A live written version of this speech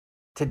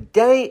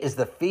Today is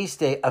the feast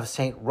day of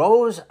St.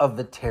 Rose of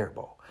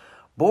Viterbo.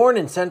 Born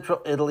in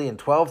central Italy in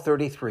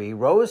 1233,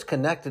 Rose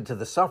connected to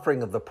the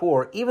suffering of the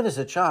poor even as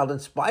a child in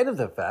spite of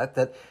the fact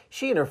that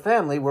she and her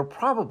family were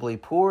probably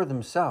poor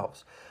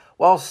themselves.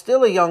 While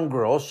still a young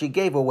girl, she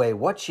gave away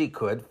what she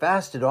could,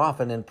 fasted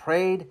often, and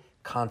prayed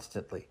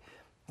constantly.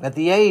 At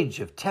the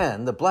age of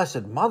 10, the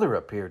Blessed Mother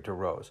appeared to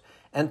Rose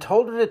and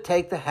told her to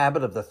take the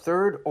habit of the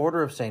Third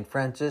Order of St.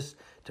 Francis,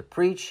 to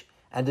preach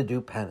and to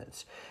do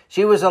penance.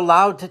 She was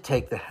allowed to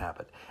take the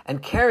habit,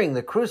 and carrying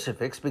the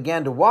crucifix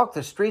began to walk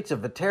the streets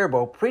of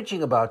Viterbo,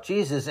 preaching about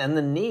Jesus and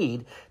the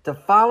need to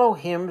follow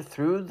him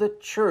through the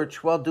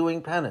church while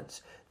doing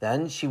penance.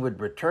 Then she would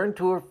return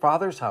to her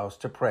father's house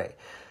to pray.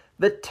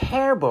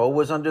 Viterbo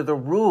was under the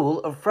rule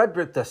of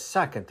Frederick II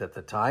at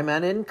the time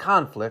and in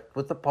conflict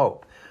with the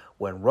Pope.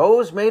 When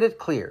Rose made it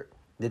clear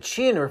that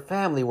she and her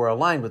family were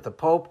aligned with the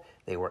Pope,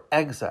 they were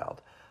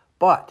exiled.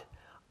 But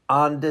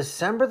on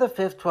December the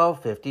 5th,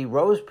 1250,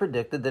 Rose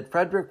predicted that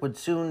Frederick would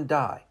soon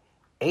die.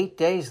 8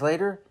 days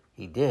later,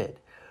 he did.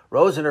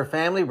 Rose and her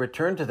family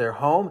returned to their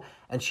home,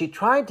 and she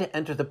tried to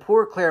enter the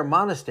Poor Clare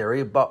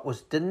Monastery, but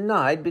was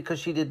denied because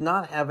she did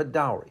not have a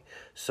dowry.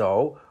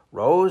 So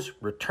Rose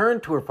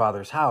returned to her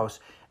father's house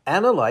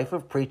and a life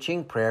of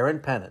preaching, prayer,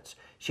 and penance.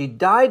 She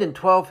died in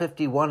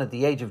 1251 at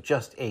the age of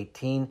just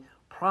 18,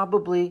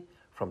 probably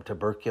from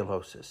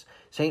tuberculosis.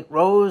 St.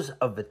 Rose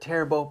of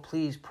Viterbo,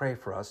 please pray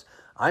for us.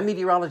 I'm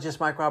meteorologist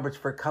Mike Roberts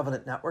for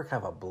Covenant Network.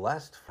 Have a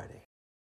blessed Friday.